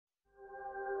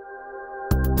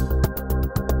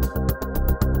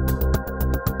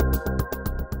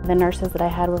The nurses that I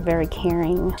had were very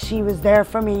caring. She was there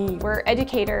for me. We're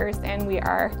educators and we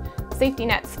are safety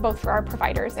nets both for our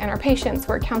providers and our patients.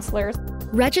 We're counselors.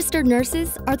 Registered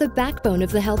nurses are the backbone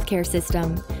of the healthcare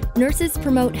system. Nurses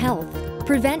promote health,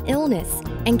 prevent illness,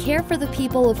 and care for the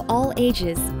people of all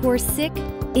ages who are sick,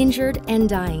 injured, and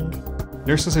dying.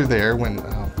 Nurses are there when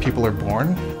people are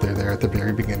born. They're there at the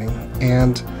very beginning,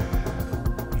 and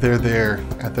they're there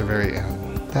at the very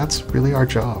end. That's really our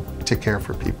job, to care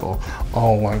for people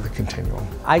all along the continuum.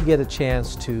 I get a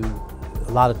chance to,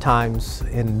 a lot of times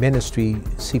in ministry,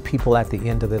 see people at the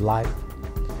end of their life.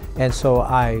 And so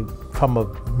from a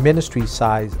ministry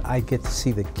side, I get to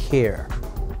see the care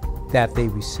that they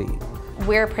receive.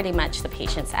 We're pretty much the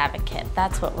patient's advocate.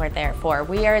 That's what we're there for.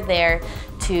 We are there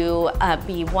to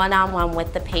be one-on-one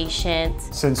with the patient.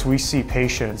 Since we see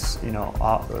patients,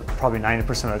 probably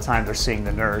 90% of the time they're seeing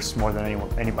the nurse more than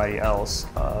anybody else.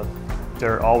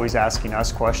 They're always asking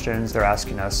us questions. They're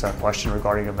asking us a question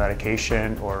regarding a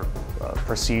medication or a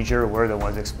procedure. We're the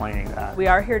ones explaining that. We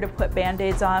are here to put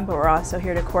Band-Aids on, but we're also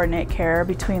here to coordinate care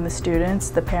between the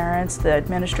students, the parents, the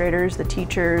administrators, the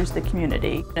teachers, the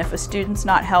community. And if a student's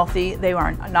not healthy, they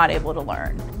are not able to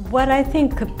learn. What I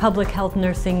think public health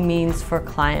nursing means for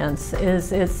clients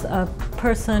is it's a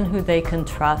person who they can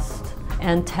trust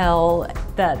and tell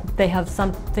that they have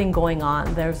something going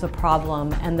on, there's a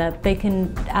problem, and that they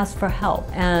can ask for help.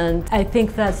 And I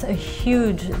think that's a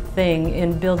huge thing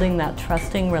in building that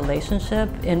trusting relationship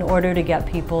in order to get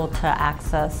people to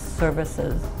access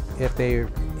services. If they're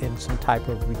in some type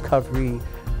of recovery,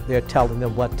 they're telling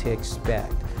them what to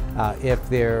expect. If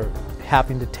they're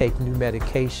having to take new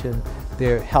medication,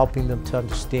 they're helping them to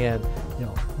understand,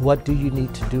 what do you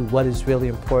need to do, what is really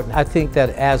important. I think that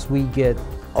as we get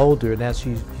older, and as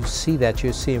you see that,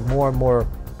 you're seeing more and more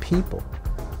people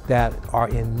that are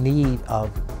in need of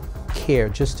care,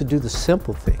 just to do the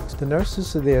simple things. The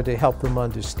nurses are there to help them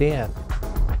understand.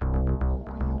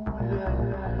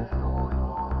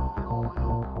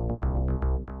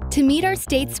 To meet our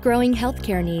state's growing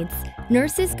healthcare needs,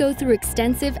 nurses go through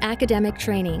extensive academic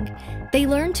training. They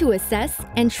learn to assess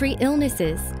and treat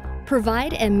illnesses,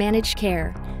 provide and manage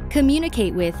care,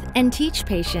 communicate with and teach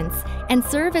patients, and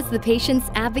serve as the patient's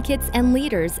advocates and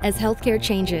leaders as healthcare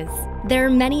changes. There are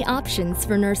many options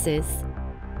for nurses.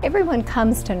 Everyone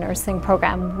comes to nursing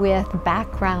program with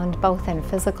background both in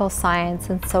physical science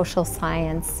and social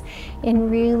science in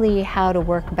really how to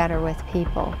work better with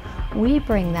people. We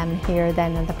bring them here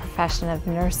then in the profession of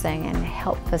nursing and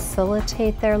help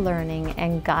facilitate their learning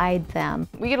and guide them.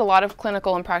 We get a lot of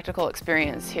clinical and practical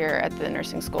experience here at the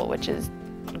nursing school, which is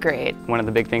great. One of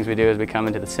the big things we do is we come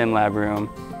into the sim lab room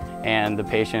and the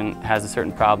patient has a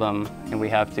certain problem and we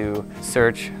have to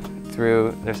search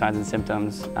through their signs and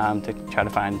symptoms to try to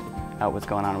find out what's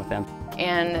going on with them.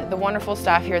 And the wonderful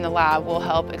staff here in the lab will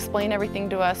help explain everything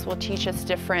to us, will teach us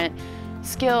different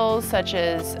skills such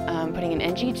as putting in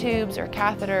NG tubes or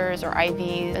catheters or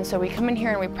IVs. And so we come in here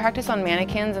and we practice on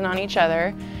mannequins and on each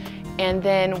other. And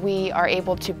then we are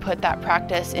able to put that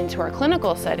practice into our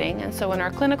clinical setting. And so in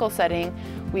our clinical setting,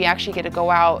 we actually get to go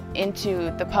out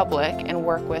into the public and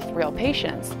work with real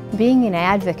patients. Being an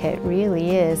advocate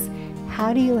really is,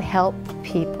 how do you help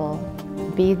people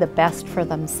be the best for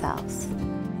themselves?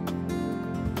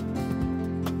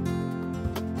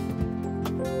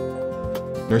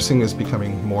 Nursing is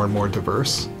becoming more and more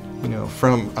diverse.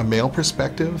 From a male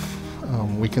perspective,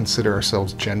 we consider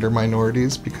ourselves gender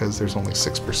minorities because there's only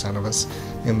 6% of us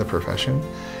in the profession.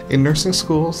 In nursing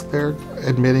schools, they're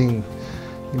admitting,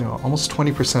 almost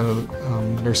 20%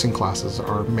 of nursing classes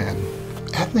are men.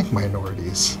 Ethnic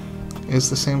minorities is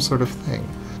the same sort of thing.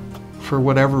 For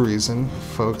whatever reason,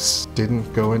 folks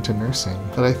didn't go into nursing.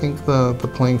 But I think the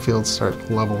playing fields start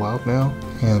to level out now,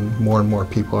 and more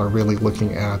people are really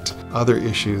looking at other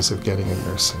issues of getting in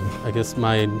nursing. I guess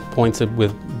my points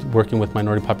with working with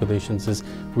minority populations is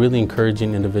really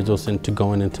encouraging individuals into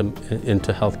going into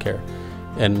healthcare.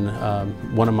 And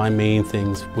one of my main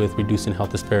things with reducing health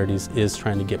disparities is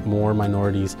trying to get more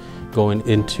minorities going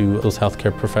into those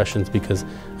healthcare professions, because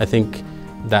I think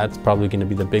that's probably going to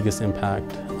be the biggest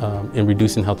impact in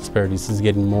reducing health disparities, is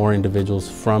getting more individuals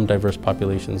from diverse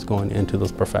populations going into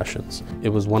those professions. It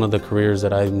was one of the careers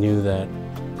that I knew that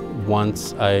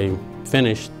once I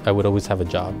finished, I would always have a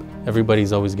job.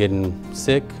 Everybody's always getting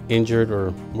sick, injured,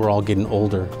 or we're all getting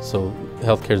older, so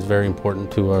healthcare is very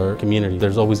important to our community.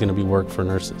 There's always going to be work for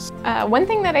nurses. One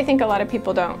thing that I think a lot of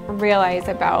people don't realize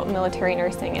about military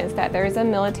nursing is that there's a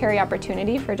military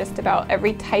opportunity for just about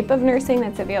every type of nursing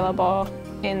that's available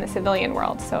in the civilian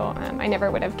world. So I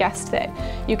never would have guessed that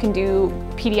you can do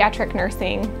pediatric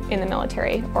nursing in the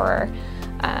military, or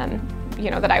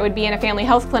that I would be in a family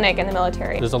health clinic in the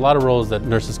military. There's a lot of roles that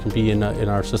nurses can be in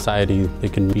our society. They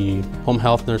can be home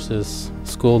health nurses,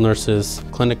 school nurses,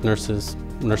 clinic nurses,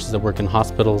 nurses that work in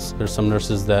hospitals. There's some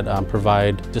nurses that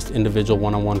provide just individual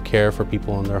one-on-one care for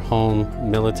people in their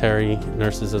home, military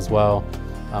nurses as well.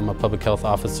 I'm a public health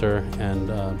officer,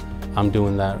 and I'm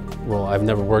doing that role. I've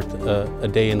never worked a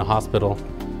day in a hospital,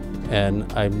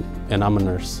 and I'm a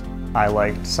nurse. I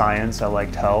liked science, I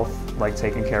liked health, liked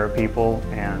taking care of people,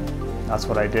 and that's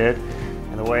what I did.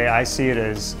 And the way I see it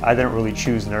is, I didn't really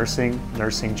choose nursing,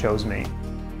 nursing chose me.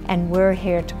 And we're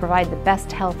here to provide the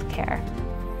best health care.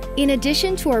 In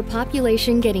addition to our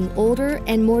population getting older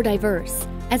and more diverse,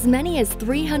 as many as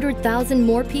 300,000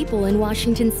 more people in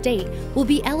Washington state will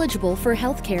be eligible for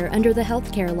health care under the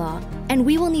healthcare law, and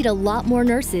we will need a lot more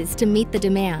nurses to meet the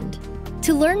demand.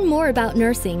 To learn more about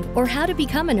nursing or how to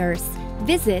become a nurse,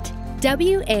 visit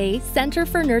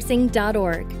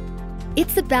wacenterfornursing.org.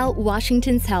 It's about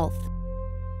Washington's health.